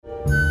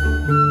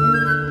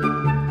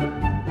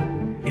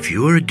If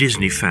you are a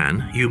Disney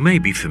fan, you may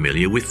be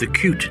familiar with the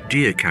cute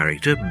deer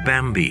character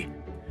Bambi.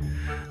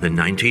 The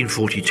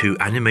 1942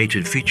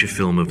 animated feature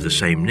film of the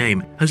same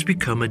name has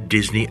become a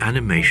Disney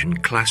animation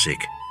classic.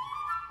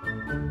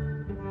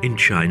 In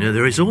China,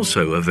 there is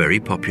also a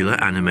very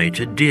popular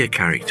animated deer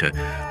character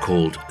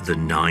called the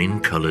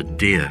Nine-Colored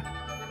Deer.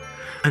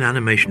 An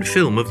animation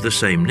film of the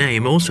same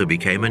name also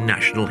became a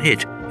national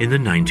hit in the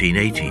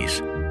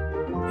 1980s.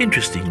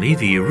 Interestingly,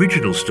 the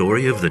original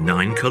story of the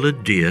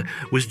Nine-Colored Deer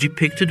was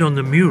depicted on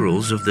the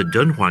murals of the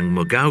Dunhuang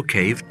Mogao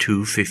Cave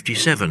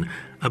 257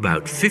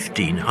 about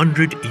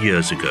 1,500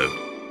 years ago.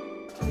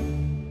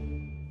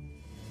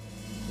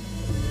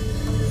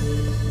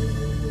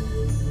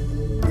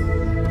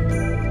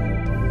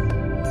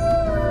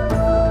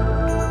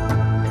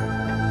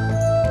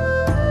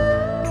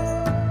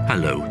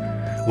 Hello,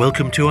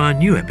 welcome to our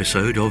new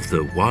episode of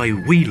the Why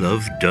We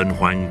Love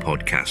Dunhuang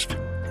podcast.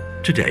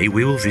 Today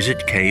we will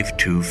visit Cave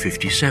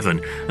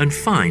 257 and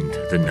find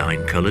the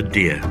Nine-Colored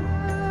Deer.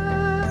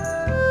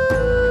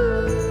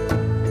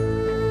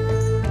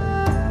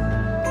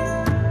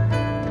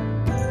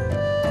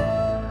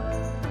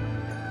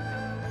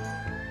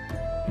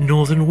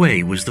 Northern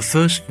Wei was the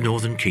first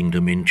northern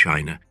kingdom in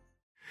China.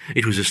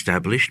 It was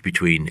established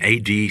between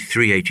AD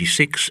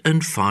 386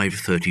 and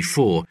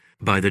 534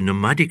 by the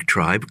nomadic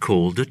tribe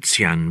called the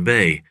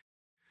Qianbei.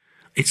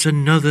 It's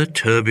another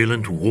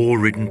turbulent,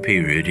 war-ridden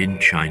period in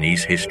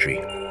Chinese history.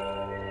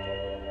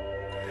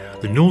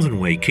 The Northern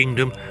Wei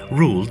Kingdom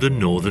ruled the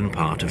northern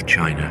part of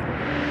China.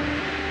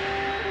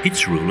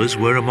 Its rulers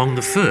were among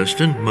the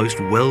first and most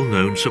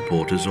well-known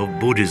supporters of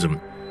Buddhism,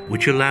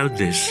 which allowed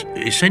this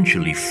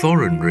essentially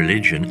foreign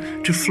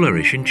religion to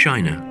flourish in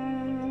China.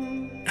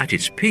 At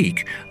its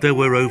peak, there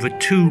were over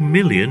 2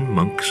 million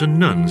monks and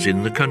nuns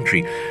in the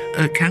country,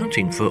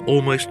 accounting for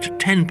almost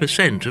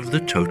 10% of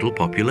the total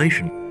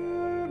population.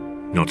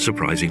 Not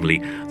surprisingly,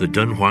 the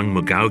Dunhuang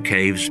Mogao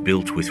caves,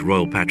 built with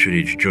royal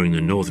patronage during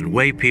the Northern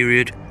Wei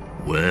period,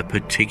 were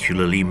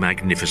particularly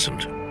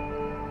magnificent.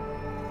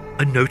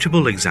 A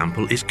notable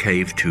example is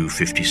Cave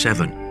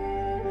 257.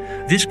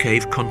 This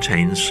cave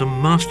contains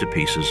some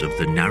masterpieces of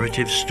the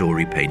narrative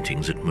story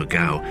paintings at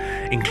Mogao,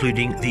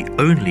 including the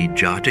only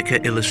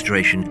Jataka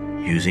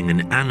illustration using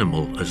an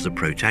animal as the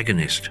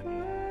protagonist.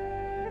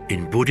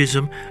 In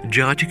Buddhism,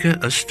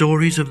 Jataka are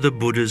stories of the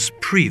Buddha's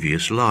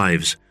previous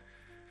lives.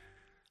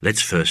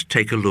 Let's first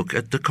take a look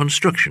at the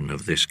construction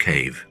of this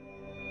cave.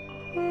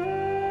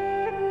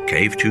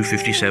 Cave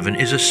 257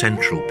 is a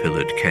central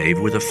pillared cave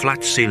with a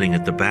flat ceiling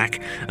at the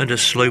back and a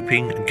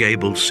sloping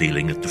gabled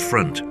ceiling at the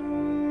front.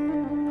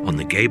 On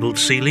the gabled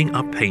ceiling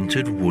are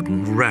painted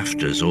wooden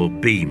rafters or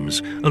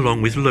beams,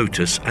 along with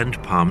lotus and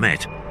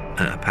palmette,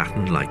 a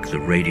pattern like the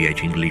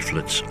radiating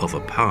leaflets of a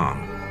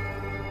palm.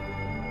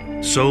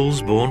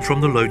 Souls born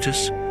from the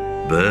lotus,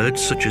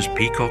 birds such as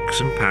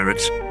peacocks and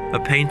parrots,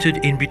 are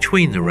painted in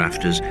between the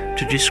rafters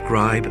to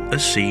describe a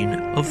scene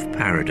of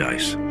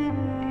paradise.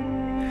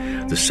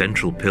 The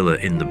central pillar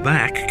in the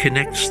back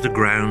connects the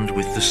ground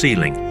with the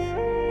ceiling.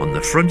 On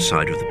the front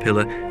side of the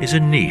pillar is a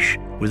niche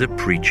with a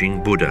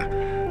preaching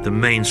Buddha, the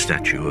main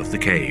statue of the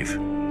cave.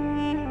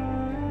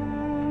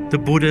 The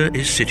Buddha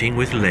is sitting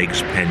with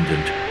legs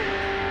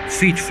pendant,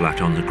 feet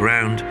flat on the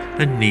ground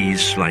and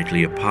knees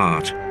slightly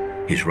apart,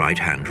 his right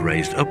hand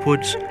raised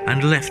upwards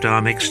and left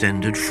arm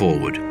extended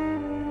forward.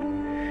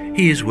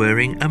 He is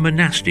wearing a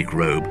monastic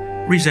robe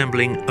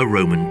resembling a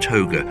Roman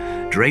toga,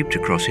 draped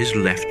across his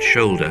left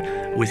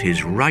shoulder, with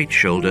his right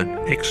shoulder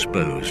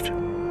exposed.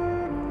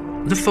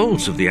 The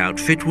folds of the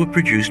outfit were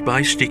produced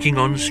by sticking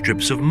on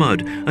strips of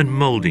mud and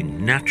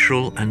moulding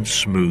natural and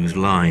smooth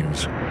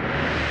lines.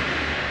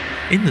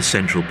 In the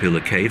central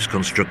pillar caves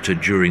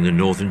constructed during the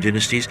northern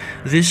dynasties,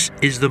 this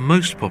is the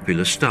most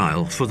popular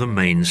style for the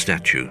main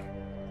statue.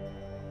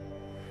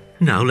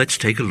 Now let's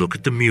take a look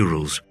at the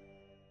murals.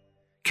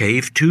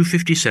 Cave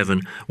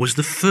 257 was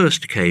the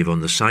first cave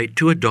on the site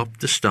to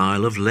adopt the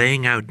style of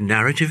laying out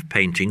narrative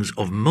paintings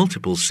of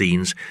multiple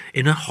scenes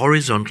in a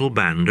horizontal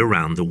band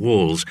around the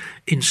walls,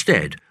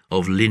 instead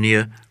of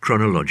linear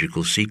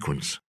chronological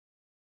sequence.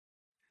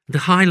 The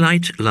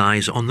highlight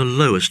lies on the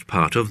lowest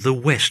part of the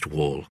west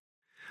wall.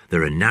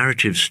 There are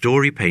narrative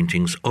story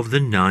paintings of the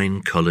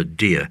Nine-Colored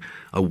Deer,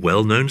 a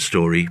well-known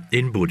story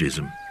in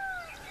Buddhism.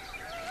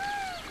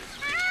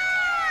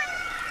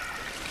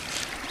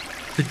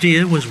 The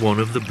deer was one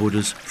of the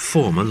Buddha's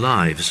former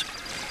lives.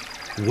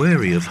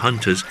 Wary of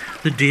hunters,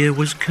 the deer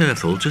was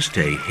careful to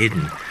stay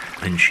hidden,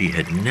 and she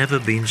had never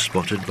been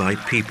spotted by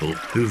people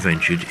who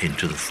ventured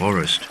into the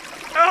forest.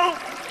 Help!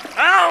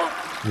 Help!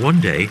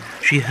 One day,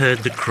 she heard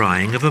the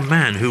crying of a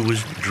man who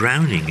was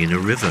drowning in a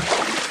river.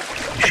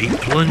 She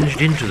plunged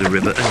into the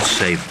river and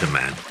saved the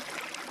man.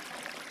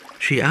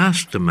 She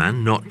asked the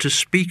man not to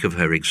speak of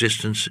her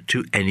existence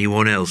to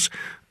anyone else,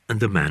 and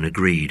the man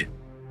agreed.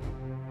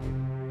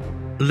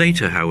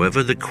 Later,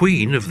 however, the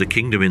queen of the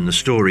kingdom in the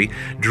story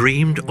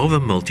dreamed of a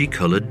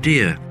multicolored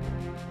deer.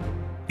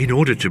 In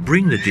order to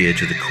bring the deer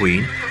to the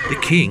queen, the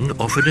king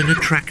offered an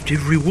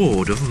attractive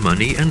reward of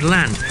money and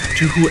land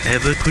to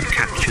whoever could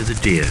capture the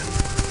deer.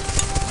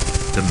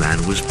 The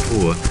man was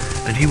poor,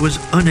 and he was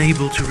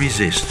unable to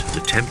resist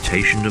the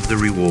temptation of the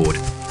reward,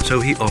 so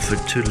he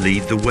offered to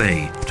lead the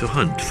way to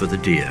hunt for the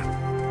deer.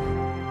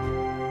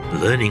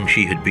 Learning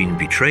she had been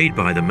betrayed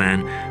by the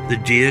man, the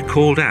deer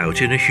called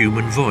out in a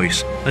human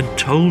voice and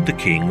told the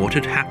king what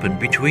had happened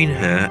between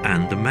her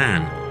and the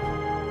man.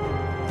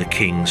 The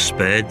king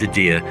spared the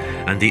deer,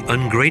 and the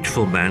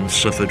ungrateful man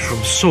suffered from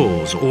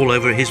sores all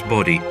over his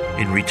body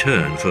in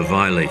return for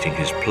violating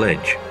his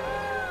pledge.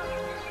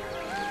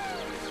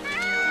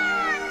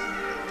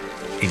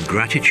 In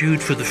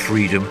gratitude for the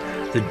freedom,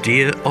 the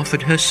deer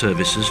offered her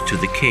services to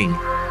the king.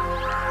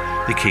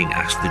 The king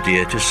asked the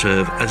deer to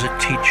serve as a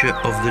teacher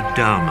of the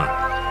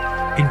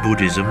Dharma. In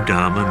Buddhism,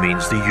 Dharma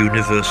means the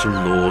universal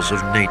laws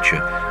of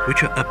nature,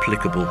 which are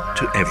applicable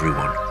to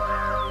everyone.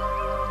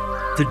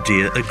 The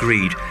deer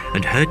agreed,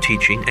 and her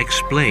teaching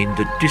explained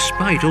that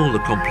despite all the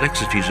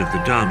complexities of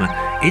the Dharma,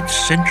 its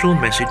central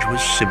message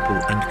was simple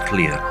and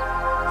clear: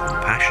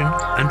 compassion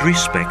and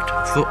respect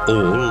for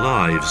all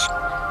lives.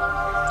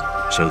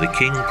 So the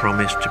king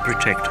promised to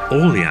protect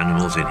all the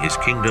animals in his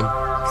kingdom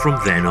from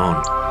then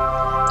on.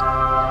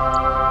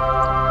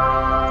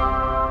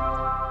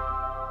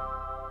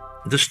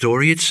 The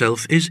story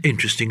itself is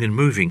interesting and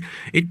moving.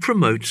 It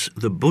promotes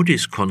the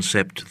Buddhist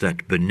concept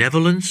that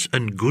benevolence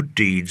and good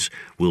deeds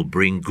will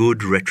bring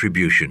good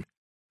retribution.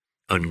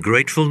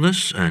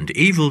 Ungratefulness and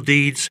evil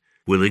deeds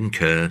will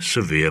incur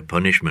severe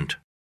punishment.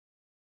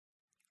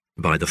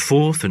 By the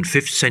 4th and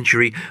 5th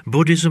century,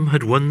 Buddhism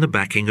had won the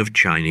backing of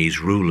Chinese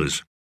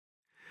rulers.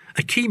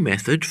 A key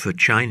method for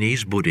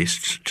Chinese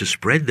Buddhists to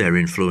spread their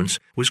influence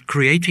was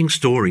creating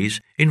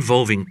stories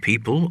involving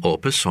people or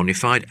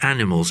personified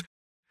animals,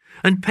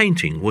 and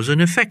painting was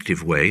an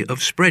effective way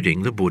of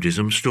spreading the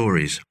Buddhism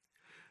stories.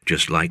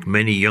 Just like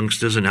many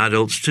youngsters and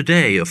adults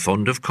today are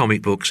fond of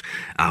comic books,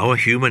 our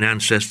human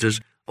ancestors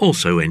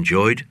also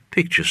enjoyed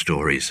picture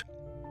stories.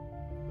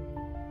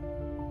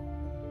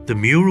 The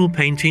mural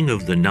painting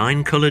of the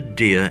 9-coloured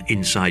deer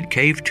inside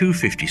Cave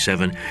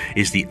 257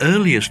 is the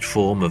earliest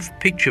form of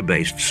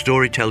picture-based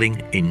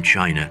storytelling in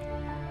China.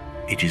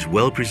 It is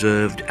well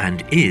preserved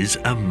and is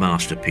a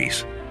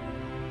masterpiece.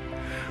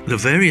 The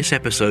various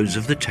episodes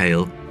of the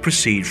tale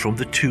proceed from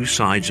the two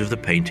sides of the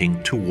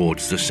painting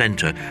towards the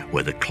centre,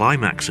 where the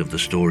climax of the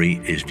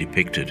story is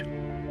depicted.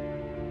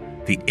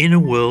 The inner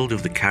world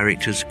of the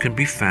characters can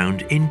be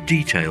found in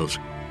details.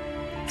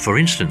 For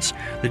instance,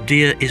 the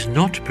deer is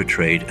not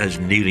portrayed as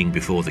kneeling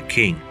before the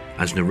king,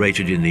 as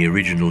narrated in the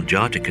original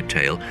Jataka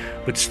tale,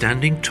 but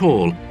standing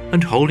tall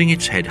and holding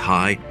its head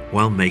high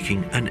while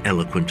making an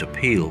eloquent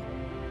appeal.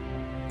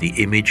 The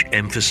image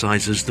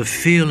emphasizes the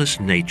fearless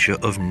nature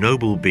of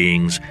noble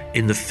beings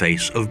in the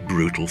face of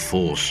brutal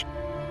force.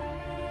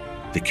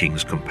 The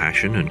king's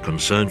compassion and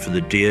concern for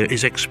the deer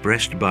is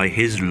expressed by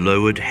his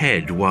lowered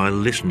head while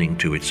listening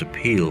to its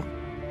appeal.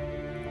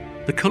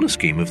 The colour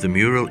scheme of the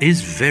mural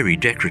is very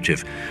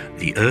decorative.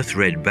 The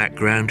earth-red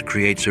background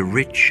creates a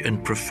rich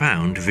and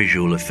profound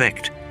visual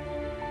effect.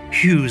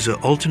 Hues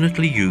are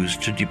alternately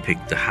used to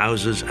depict the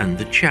houses and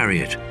the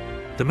chariot.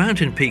 The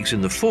mountain peaks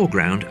in the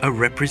foreground are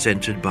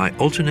represented by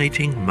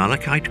alternating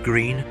malachite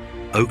green,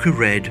 ochre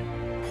red,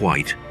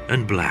 white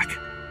and black.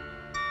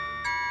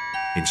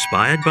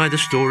 Inspired by the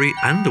story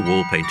and the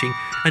wall painting,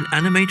 an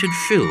animated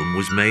film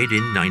was made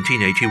in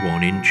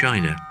 1981 in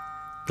China.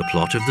 The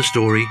plot of the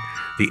story,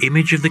 the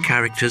image of the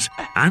characters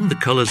and the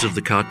colours of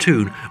the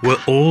cartoon were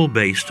all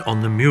based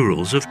on the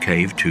murals of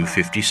Cave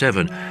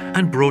 257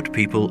 and brought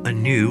people a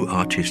new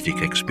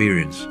artistic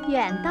experience.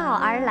 远道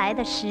而来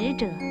的使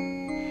者，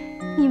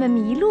你们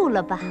迷路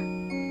了吧？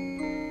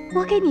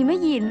我给你们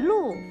引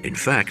路。 In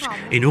fact,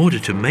 in order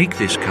to make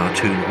this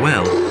cartoon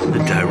well,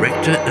 the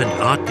director and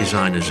art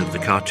designers of the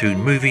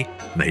cartoon movie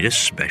made a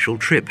special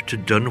trip to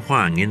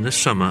Dunhuang in the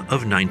summer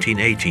of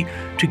 1980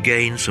 to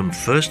gain some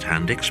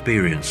first-hand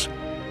experience.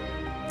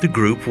 The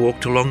group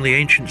walked along the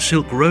ancient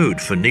Silk Road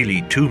for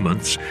nearly 2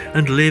 months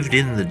and lived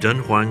in the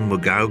Dunhuang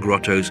Mogao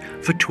grottos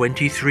for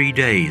 23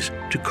 days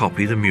to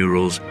copy the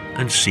murals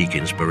and seek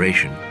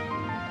inspiration.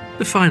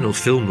 The final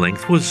film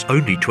length was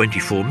only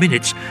 24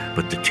 minutes,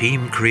 but the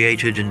team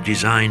created and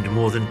designed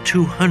more than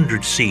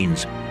 200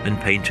 scenes and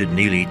painted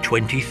nearly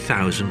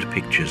 20,000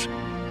 pictures.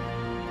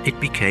 It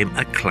became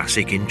a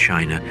classic in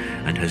China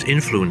and has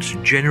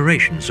influenced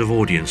generations of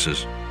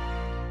audiences.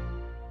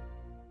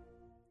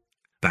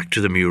 Back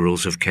to the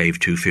murals of Cave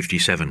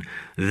 257.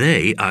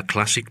 They are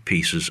classic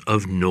pieces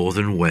of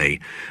Northern Wei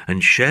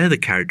and share the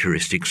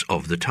characteristics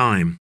of the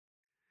time.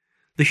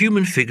 The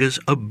human figures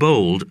are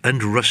bold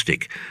and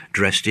rustic,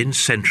 dressed in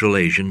Central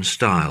Asian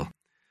style.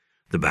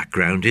 The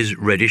background is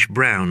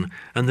reddish-brown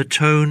and the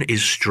tone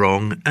is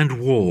strong and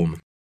warm.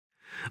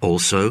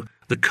 Also,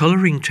 the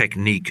colouring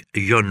technique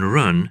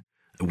Yun-Run,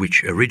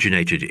 which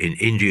originated in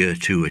India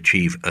to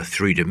achieve a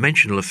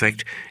three-dimensional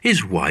effect,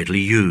 is widely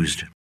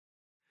used.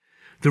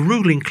 The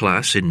ruling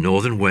class in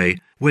Northern Wei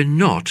were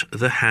not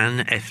the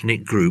Han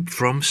ethnic group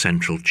from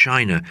central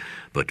China,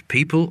 but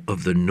people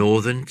of the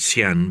northern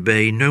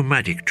Xianbei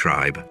nomadic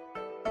tribe.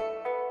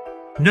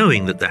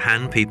 Knowing that the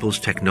Han people's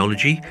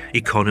technology,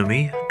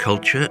 economy,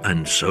 culture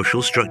and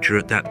social structure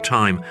at that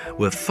time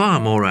were far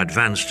more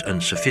advanced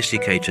and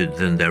sophisticated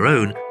than their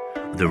own,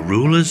 the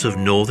rulers of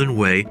Northern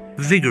Wei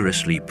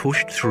vigorously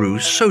pushed through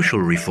social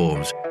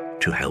reforms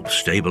to help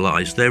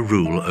stabilize their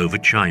rule over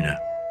China.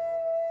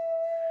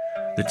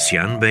 The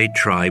Xianbei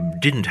tribe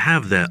didn't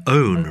have their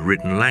own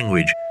written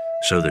language,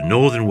 so the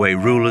Northern Wei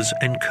rulers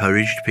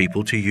encouraged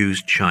people to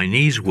use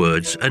Chinese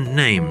words and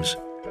names.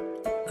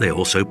 They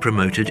also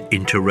promoted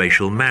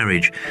interracial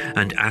marriage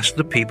and asked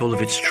the people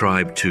of its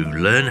tribe to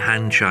learn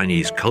Han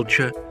Chinese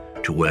culture,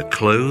 to wear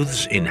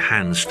clothes in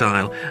Han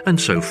style, and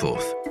so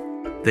forth.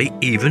 They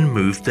even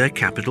moved their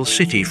capital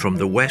city from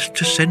the west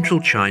to central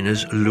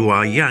China's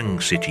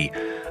Luoyang city,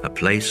 a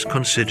place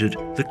considered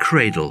the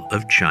cradle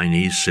of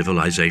Chinese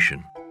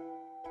civilization.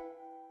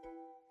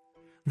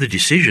 The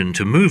decision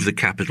to move the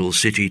capital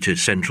city to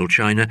central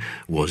China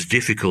was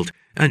difficult,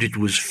 and it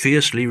was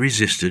fiercely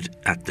resisted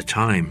at the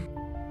time.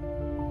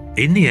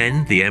 In the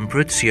end, the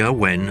Emperor Xia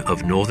Wen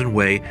of Northern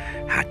Wei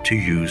had to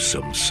use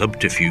some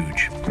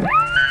subterfuge.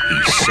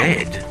 He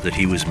said that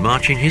he was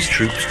marching his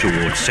troops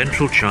towards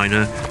central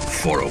China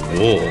for a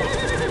war.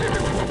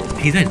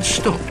 He then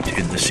stopped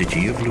in the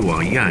city of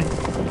Luoyang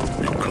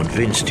and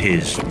convinced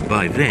his,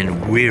 by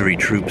then, weary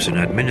troops and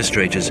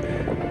administrators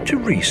to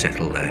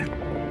resettle there.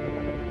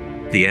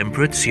 The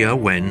Emperor Xia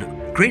Wen,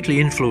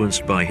 greatly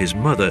influenced by his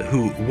mother,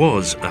 who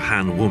was a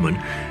Han woman,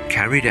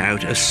 carried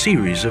out a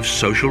series of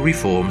social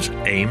reforms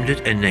aimed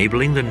at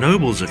enabling the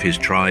nobles of his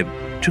tribe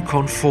to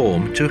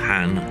conform to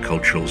Han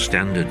cultural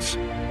standards.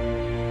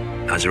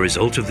 As a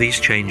result of these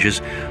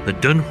changes, the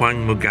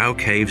Dunhuang Mugao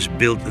caves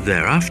built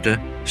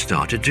thereafter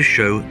started to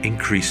show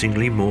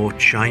increasingly more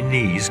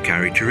Chinese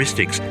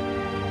characteristics,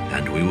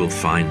 and we will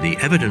find the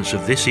evidence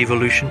of this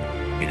evolution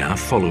in our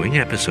following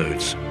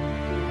episodes.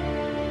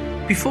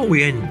 Before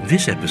we end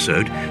this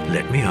episode,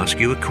 let me ask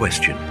you a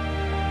question.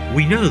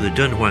 We know the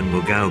Dunhuang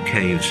Mugao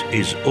Caves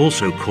is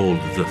also called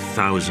the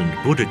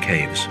 1,000 Buddha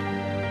Caves.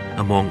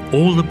 Among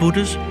all the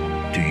Buddhas,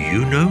 do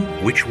you know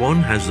which one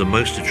has the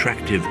most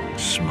attractive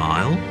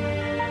smile?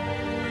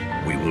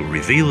 We will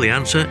reveal the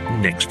answer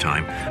next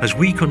time as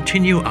we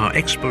continue our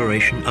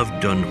exploration of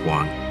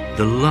Dunhuang,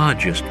 the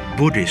largest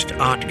Buddhist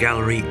art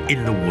gallery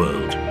in the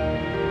world.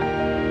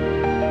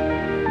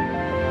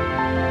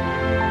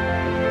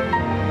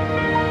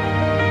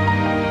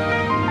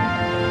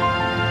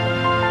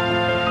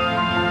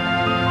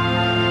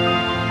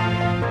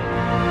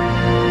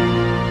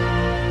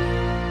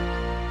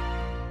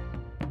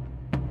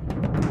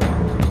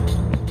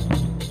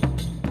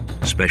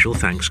 Special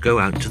thanks go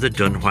out to the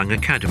Dunhuang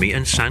Academy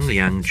and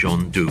Sanliang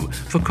John Du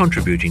for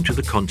contributing to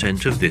the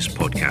content of this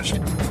podcast.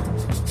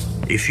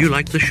 If you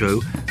like the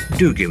show,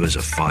 do give us a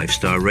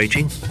 5-star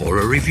rating or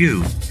a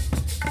review.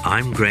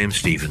 I'm Graham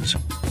Stevens.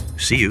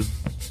 See you.